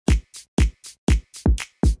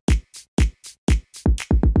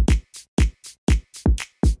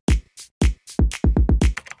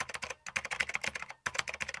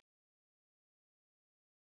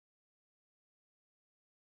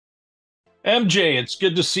MJ, it's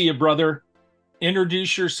good to see you, brother.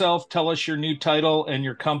 Introduce yourself, tell us your new title and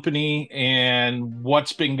your company and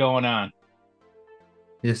what's been going on.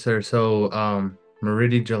 Yes, sir. So,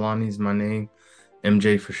 Muridi Jeilani is my name,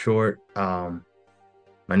 MJ for short.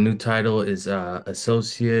 My new title is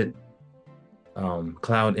Associate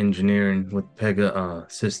Cloud Engineering with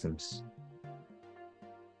Pegasystems.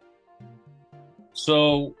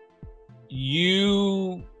 So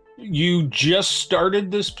you just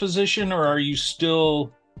started this position or are you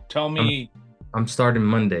still tell I'm me I'm starting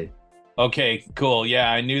Monday. okay, cool. Yeah,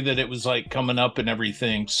 I knew that it was like coming up and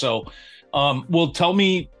everything. So tell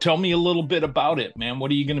me a little bit about it, man.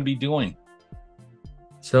 What are you going to be doing?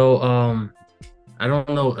 So, I don't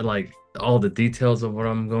know like all the details of what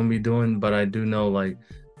I'm going to be doing, but I do know like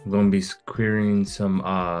I'm going to be querying some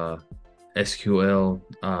SQL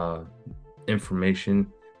information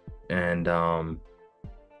and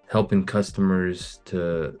helping customers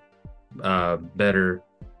to better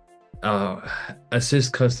uh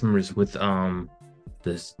assist customers with the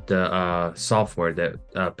software that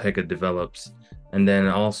Pega develops, and then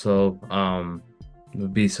also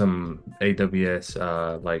would be some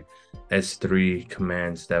AWS like S3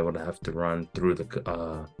 commands that would have to run through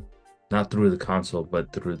the not through the console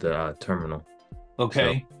but through the terminal. So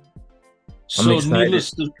Okay. I'm So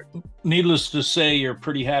excited. needless to say, you're a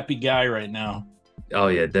pretty happy guy right now. Oh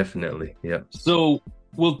yeah, definitely. Yeah. So,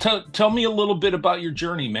 well, tell me a little bit about your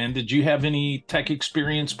journey, man. Did you have any tech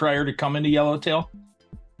experience prior to coming to Yellowtail?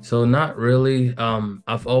 So not really.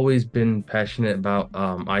 I've always been passionate about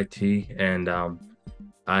IT, and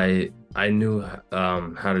I knew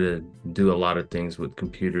how to do a lot of things with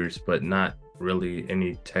computers, but not really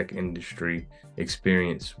any tech industry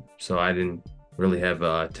experience. So I didn't really have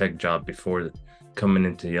a tech job before coming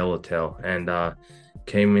into Yellowtail, and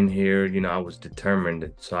came in here. I was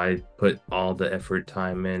determined, so I put all the effort,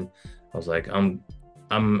 time in. I was like, I'm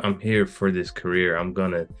here for this career. I'm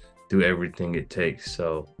gonna do everything it takes.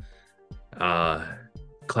 So uh,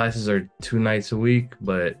 classes are 2 nights a week,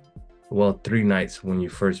 but well, 3 nights when you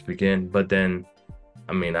first begin. But then,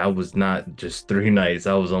 I mean, I was not just 3 nights.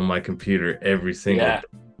 I was on my computer every single Yeah. day,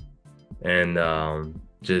 and Well,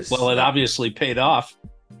 just it obviously paid off.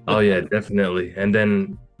 oh yeah, definitely. And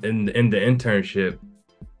then in the internship,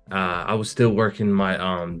 I was still working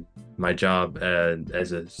my job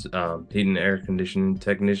as a heat and air conditioning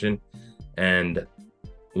technician, and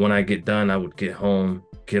when I get done, I would get home,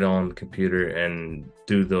 get on the computer, and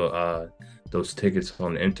do the those tickets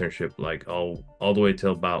on the internship like all the way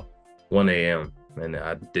till about 1 a.m. And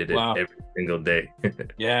I did it Wow. every single day.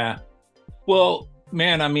 Yeah. Well,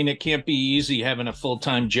 man, I mean, it can't be easy having a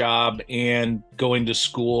full-time job and going to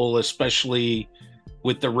school, especially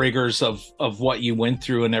with the rigors of what you went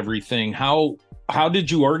through and everything. How did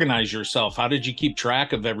you organize yourself? How did you keep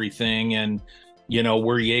track of everything? And,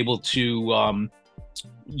 were you able to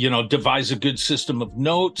devise a good system of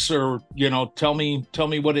notes or, tell me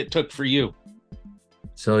what it took for you.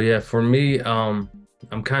 So yeah, for me, I'm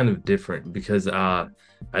kind of different because a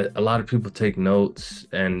lot of people take notes,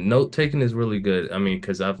 and note taking is really good. I mean,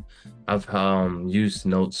 because I've used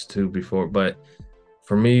notes too before, but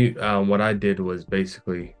for me, what I did was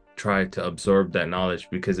basically try to absorb that knowledge,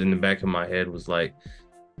 because in the back of my head was like,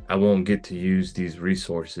 I won't get to use these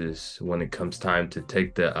resources when it comes time to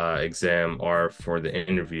take the exam or for the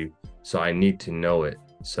interview. So I need to know it.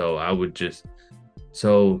 So I would just,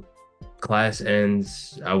 so class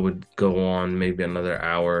ends, I would go on maybe another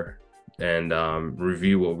hour and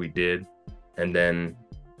review what we did. And then,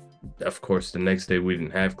 of course, the next day we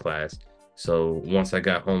didn't have class. So once I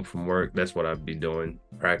got home from work, that's what I'd be doing,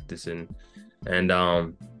 practicing. And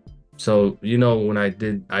so when I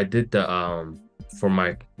did for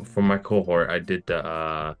my cohort, I did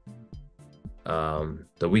the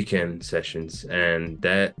weekend sessions, and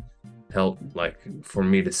that helped like for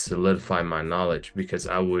me to solidify my knowledge, because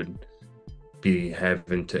I would be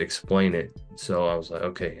having to explain it. So I was like,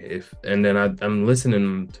 okay, if and then I'm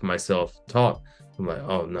listening to myself talk. I'm like,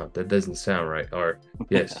 oh no, that doesn't sound right. Or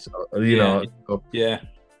yes, Yeah, yeah.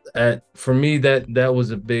 for me that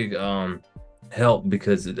was a big help,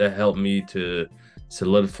 because that helped me to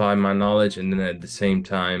solidify my knowledge, and then at the same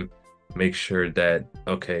time make sure that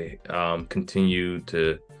okay, continue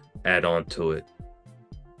to add on to it.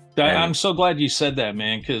 I'm And so glad you said that,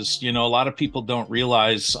 man, because a lot of people don't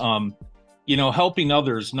realize, helping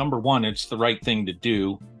others. Number one, it's the right thing to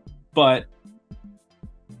do, but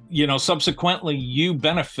subsequently, you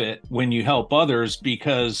benefit when you help others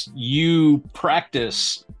because you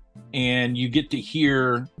practice and you get to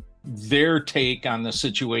hear their take on the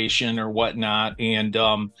situation or whatnot. And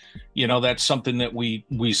that's something that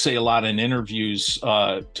we say a lot in interviews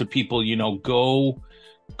to people.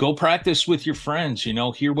 Go practice with your friends,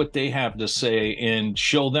 hear what they have to say and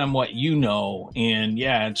show them what you know. And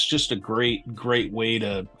yeah, it's just a great way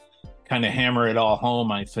to kind of hammer it all home,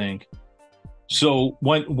 I think. So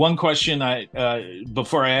one question I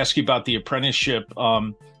before I ask you about the apprenticeship,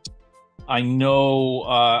 I know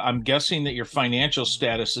I'm guessing that your financial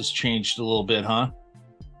status has changed a little bit, huh?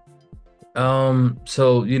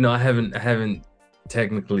 So I haven't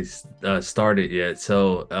technically started yet.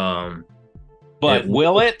 So it But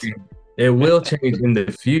will will it? it will change in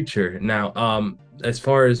the future. Now, as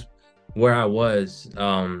far as where I was,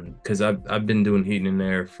 because I've been doing heating and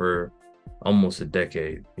air for almost a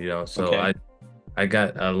decade, so Okay. I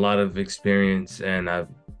got a lot of experience and I've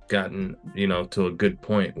gotten, to a good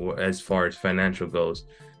point as far as financial goes.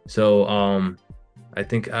 So, I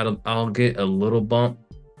think I'll get a little bump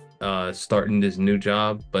starting this new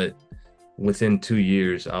job, but within 2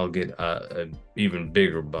 years I'll get a even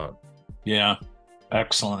bigger bump. Yeah.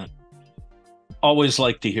 Excellent. Always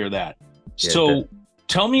like to hear that. Yeah, that, So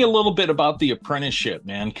tell me a little bit about the apprenticeship,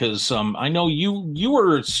 man, because I know you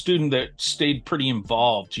were a student that stayed pretty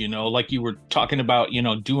involved, like you were talking about,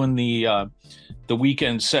 doing the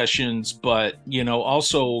weekend sessions, but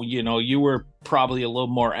also, you were probably a little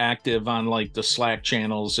more active on like the Slack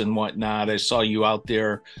channels and whatnot. I saw you out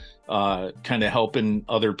there kind of helping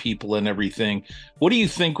other people and everything. What do you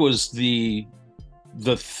think was the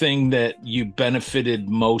thing that you benefited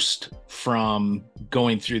most from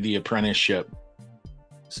going through the apprenticeship?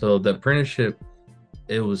 so the apprenticeship,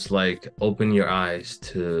 it was like open your eyes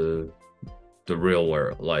to the real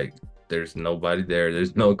world. Like there's nobody there,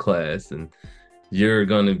 there's no class, and you're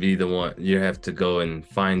gonna be the one. You have to go and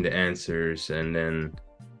find the answers and then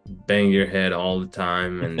bang your head all the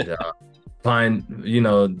time and find,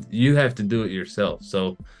 you have to do it yourself.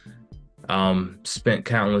 So spent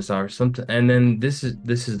countless hours sometimes, and then this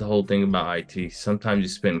is the whole thing about IT. Sometimes you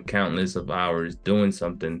spend countless of hours doing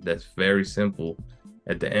something that's very simple.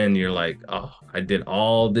 At the end you're like, oh, I did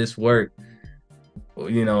all this work,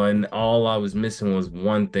 and all I was missing was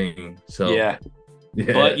one thing. So Yeah,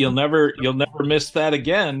 yeah. but you'll never miss that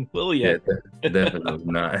again, will Yeah, you? definitely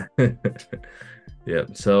not. Yeah.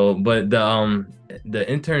 So, but the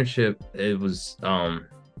internship, it was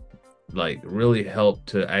like really helped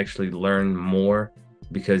to actually learn more,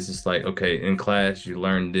 because it's like, okay, in class you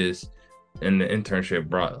learned this, and the internship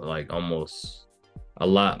brought like almost a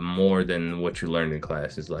lot more than what you learned in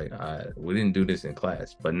class. It's like, we didn't do this in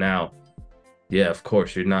class, but now, yeah, of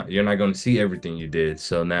course you're not going to see everything you did.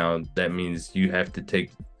 So now that means you have to take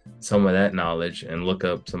some of that knowledge and look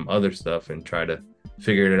up some other stuff and try to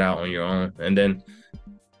figure it out on your own. And then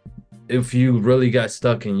if you really got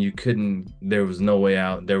stuck and you couldn't, there was no way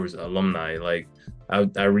out, there was alumni. Like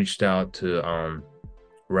I reached out to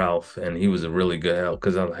Ralph, and he was a really good help,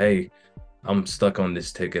 because I'm like, hey, I'm stuck on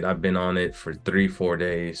this ticket. I've been on it for 3-4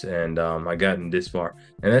 days, and I gotten this far.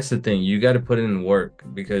 And that's the thing, you got to put in work,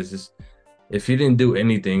 because if you didn't do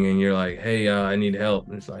anything and you're like, hey, I need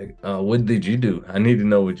help, it's like, what did you do? I need to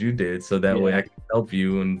know what you did, so that way Yeah. I can help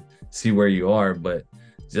you and see where you are. But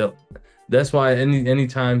so that's why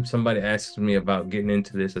anytime somebody asks me about getting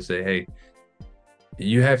into this, I say, hey,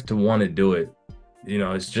 you have to want to do it.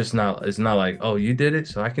 It's not like, oh, you did it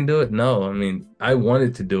so I can do it. No, I mean, I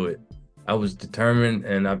wanted to do it. I was determined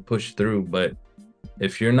and I pushed through. But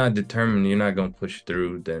if you're not determined, you're not going to push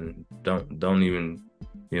through, then don't even,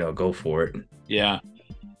 go for it. Yeah.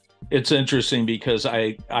 It's interesting because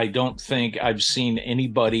I don't think I've seen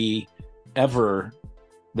anybody ever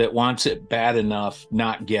that wants it bad enough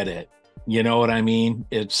not get it. You know what I mean?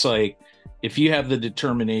 It's like, if you have the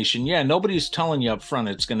determination, yeah, nobody's telling you up front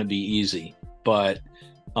it's going to be easy, but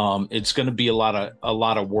it's going to be a lot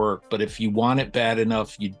of work. But if you want it bad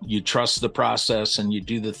enough, you trust the process and you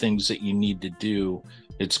do the things that you need to do,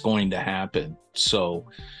 it's going to happen. So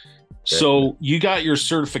you got your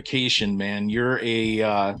certification, man. You're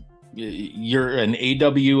an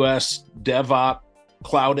AWS DevOps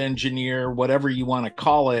cloud engineer, whatever you want to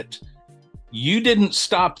call it. You didn't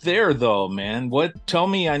stop there though, man. Tell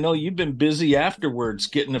me, I know you've been busy afterwards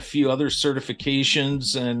getting a few other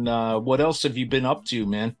certifications, and what else have you been up to,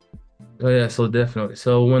 man? Oh yeah, so definitely.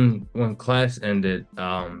 So when class ended,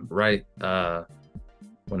 right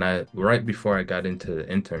before I got into the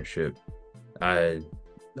internship, I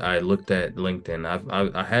I looked at LinkedIn.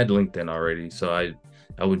 I had LinkedIn already, so I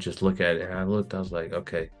would just look at it, and I was like,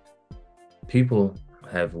 okay, people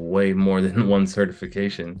have way more than one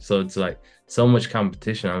certification. So it's like so much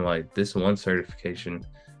competition. I'm like, this one certification,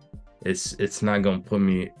 it's not gonna put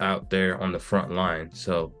me out there on the front line.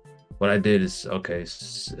 So what I did is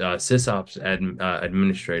sysops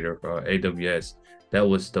administrator or AWS. That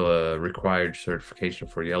was the required certification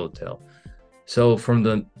for Yellowtail. So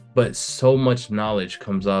but so much knowledge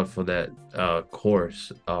comes out for that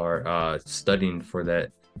course or studying for that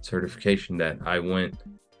certification that I went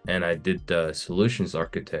and I did the solutions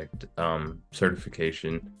architect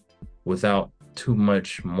certification without too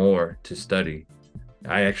much more to study.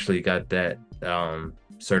 I actually got that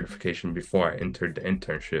certification before I entered the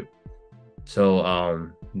internship. So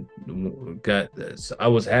I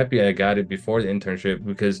was happy I got it before the internship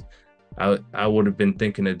because I would have been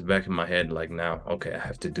thinking at the back of my head like, now, okay, I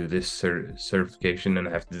have to do this certification and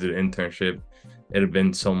I have to do the internship. It'd have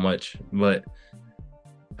been so much, but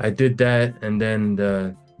I did that, and then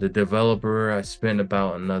the developer, I spent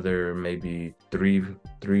about another maybe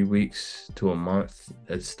three weeks to a month.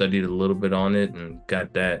 I studied a little bit on it and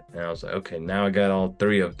got that, and I was like, okay, now I got all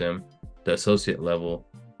three of them, the associate level.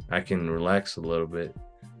 I can relax a little bit.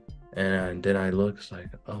 And then I looked like,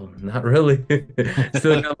 oh, not really.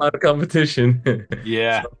 Still got a lot of competition.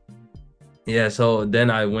 Yeah. Yeah, so then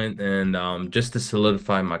I went and just to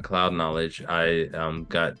solidify my cloud knowledge, I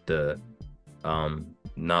got the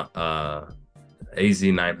not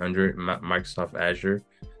AZ900 Microsoft Azure,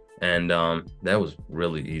 and that was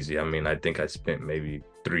really easy. I mean, I think I spent maybe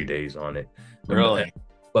 3 days on it. Really?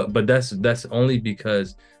 But that's only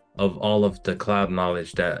because of all of the cloud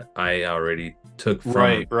knowledge that I already took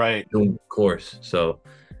from right the course. So,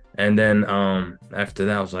 and then after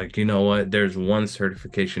that, I was like, you know what? There's one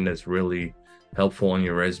certification that's really helpful on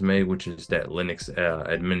your resume, which is that Linux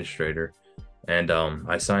administrator, and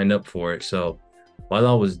I signed up for it. So while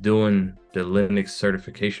I was doing the Linux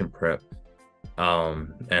certification prep,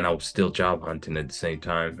 and I was still job hunting at the same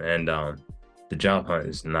time, and the job hunt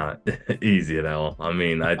is not easy at all. I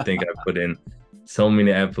mean, I think I put in so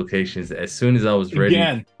many applications. As soon as I was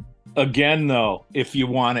ready. Again, though, if you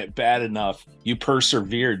want it bad enough, you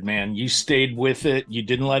persevered, man. You stayed with it. You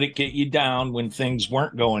didn't let it get you down when things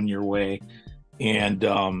weren't going your way. And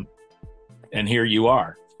here you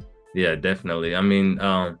are. Yeah, definitely. I mean,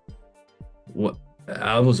 what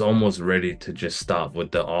I was almost ready to just stop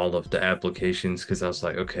with all of the applications because I was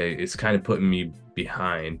like, okay, it's kind of putting me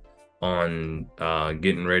behind on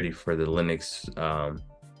getting ready for the Linux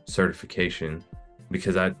certification,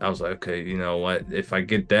 because I was like, okay, you know what? If I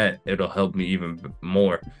get that, it'll help me even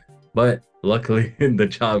more. But luckily, the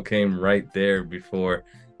job came right there before.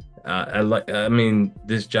 I mean,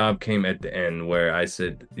 this job came at the end where I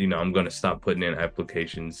said, you know, I'm gonna stop putting in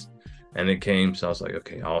applications, and it came. So I was like,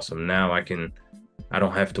 okay, awesome. Now I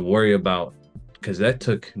don't have to worry about, because that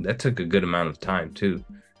took a good amount of time too.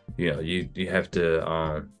 You know, you have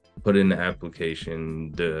to put in the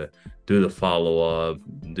application, do the follow up,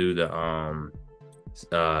 do the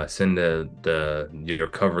send your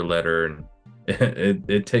cover letter, and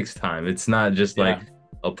it takes time. It's not just like,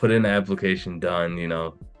 I'll put in the application, done, you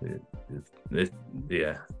know.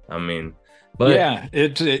 Yeah, I mean, but yeah,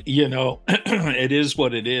 you know, it is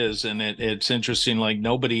what it is, and it's interesting. Like,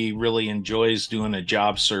 nobody really enjoys doing a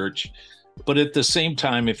job search, but at the same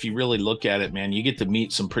time, if you really look at it, man, you get to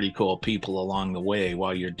meet some pretty cool people along the way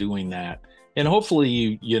while you're doing that, and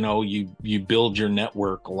hopefully you build your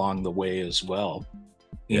network along the way as well.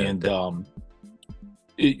 Yeah, and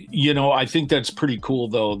you know, I think that's pretty cool,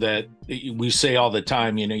 though, that we say all the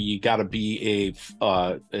time, you know, you got to be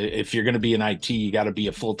if you're going to be in IT, you got to be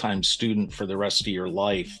a full-time student for the rest of your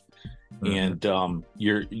life. Mm-hmm. And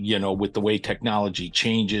you're, you know, with the way technology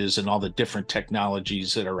changes and all the different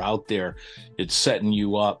technologies that are out there, it's setting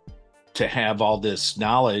you up to have all this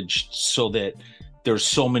knowledge so that there's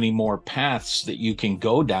so many more paths that you can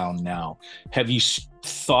go down now. Have you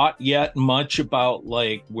thought yet much about,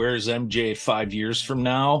 like, where's MJ 5 years from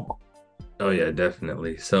now? Oh yeah,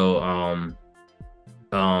 definitely. So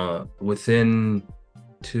within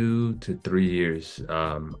 2 to 3 years,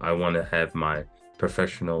 I want to have my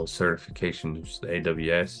professional certifications, the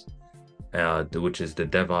AWS, which is the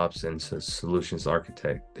DevOps and Solutions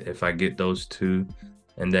Architect. If I get those two,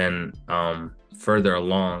 and then further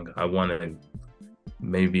along, I want to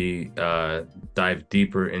maybe dive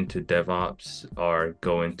deeper into DevOps or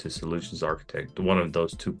go into Solutions Architect, one of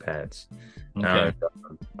those two paths. Okay.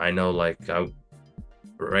 I know, like,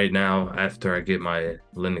 right now, after I get my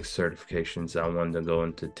Linux certifications, I want to go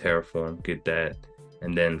into Terraform, get that,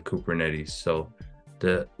 and then Kubernetes. So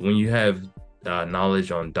when you have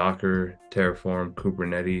knowledge on Docker, Terraform,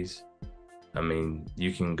 Kubernetes, I mean,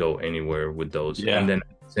 you can go anywhere with those. Yeah. And then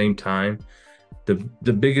at the same time, the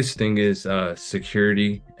biggest thing is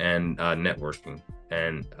security and networking.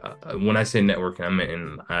 And when I say networking, I mean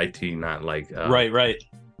in IT, not like right.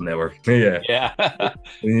 network. Yeah. Yeah.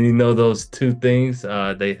 You know, those two things,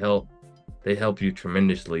 they help you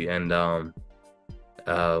tremendously. And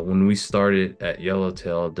when we started at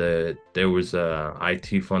Yellowtail, there was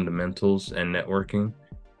IT fundamentals and networking,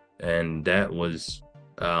 and that was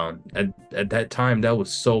at that time that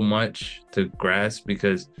was so much to grasp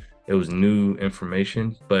because it was new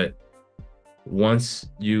information. But once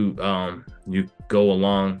you go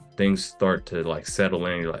along, things start to like settle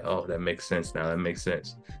in. You're like, oh, that makes sense now. That makes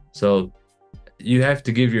sense. So you have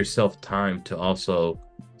to give yourself time to also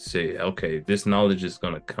say, okay, this knowledge is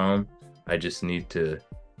gonna come. I just need to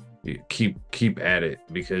keep at it,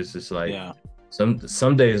 because it's like Yeah.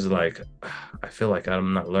 some days like I feel like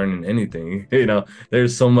I'm not learning anything.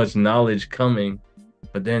 There's so much knowledge coming,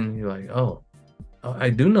 but then you're like, oh,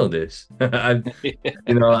 I do know this. I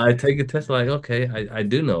take a test like, okay, I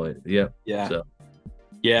do know it. Yep. Yeah. So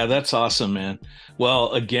Yeah, that's awesome, man.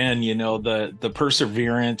 Well, again, the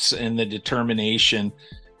perseverance and the determination,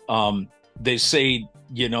 um, they say,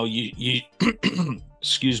 you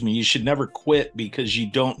excuse me, you should never quit because you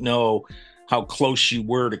don't know how close you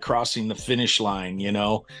were to crossing the finish line.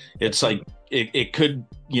 It's like it could,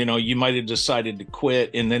 you might have decided to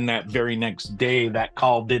quit, and then that very next day that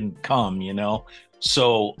call didn't come.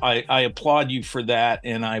 So I applaud you for that,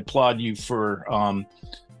 and I applaud you for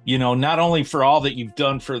not only for all that you've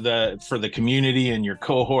done for the community and your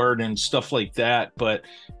cohort and stuff like that, but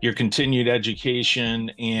your continued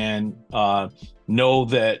education, and know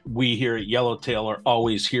that we here at Yellowtail are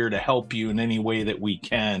always here to help you in any way that we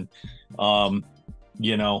can.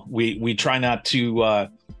 We try not to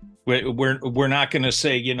we're not going to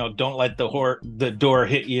say, don't let the door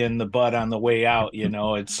hit you in the butt on the way out.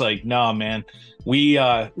 It's like, no, man, we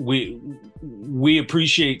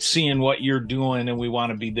appreciate seeing what you're doing, and we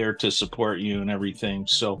want to be there to support you and everything.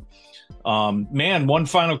 So, man, one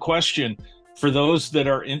final question for those that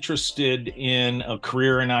are interested in a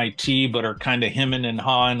career in IT, but are kind of hemming and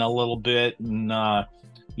hawing a little bit, and,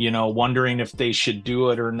 wondering if they should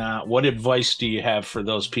do it or not. What advice do you have for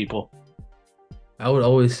those people? I would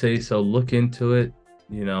always say, so look into it,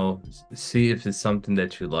 see if it's something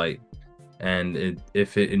that you like. And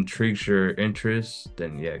if it intrigues your interest,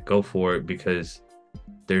 then yeah, go for it, because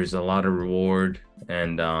there's a lot of reward.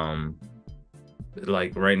 And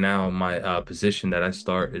like right now, my position that I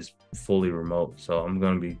start is fully remote. So I'm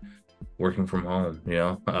going to be working from home,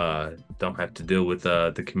 don't have to deal with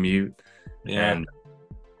the commute. Yeah. And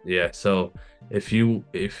yeah, so if you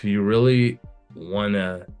really want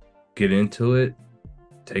to get into it,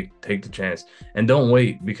 take the chance, and don't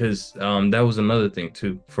wait, because that was another thing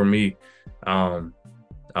too for me. I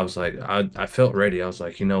was like, I felt ready. I was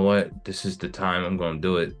like, you know what, this is the time, I'm gonna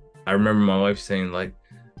do it. I remember my wife saying like,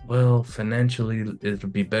 well, financially it'll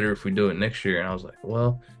be better if we do it next year, and I was like,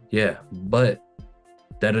 well, yeah, but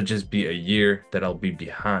that'll just be a year that I'll be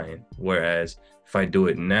behind, whereas if I do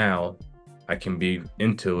it now, I can be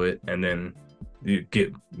into it, and then you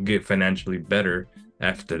get financially better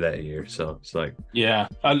after that year. So it's like, Yeah,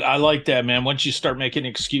 I like that, man. Once you start making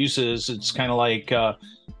excuses, it's kind of like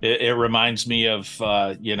it reminds me of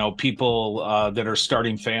people that are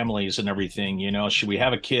starting families and everything. Should we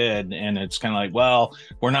have a kid? And it's kind of like, well,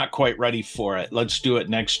 we're not quite ready for it. Let's do it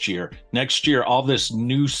next year. Next year, all this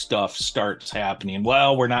new stuff starts happening.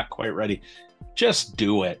 Well, we're not quite ready. Just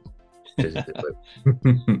do it. just do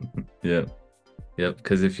it. Yeah. Yep.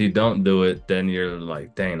 Because if you don't do it, then you're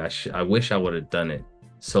like, dang, I wish I would have done it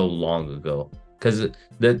so long ago. Because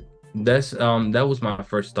that was my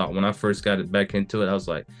first thought when I first got it back into it. I was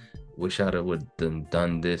like, wish I would have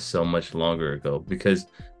done this so much longer ago, because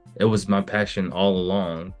it was my passion all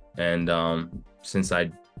along. And since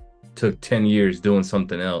I took 10 years doing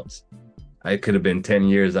something else, I could have been 10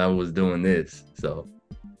 years I was doing this. So,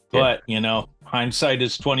 yeah. But hindsight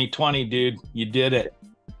is 2020, dude. You did it.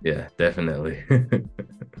 Yeah, definitely.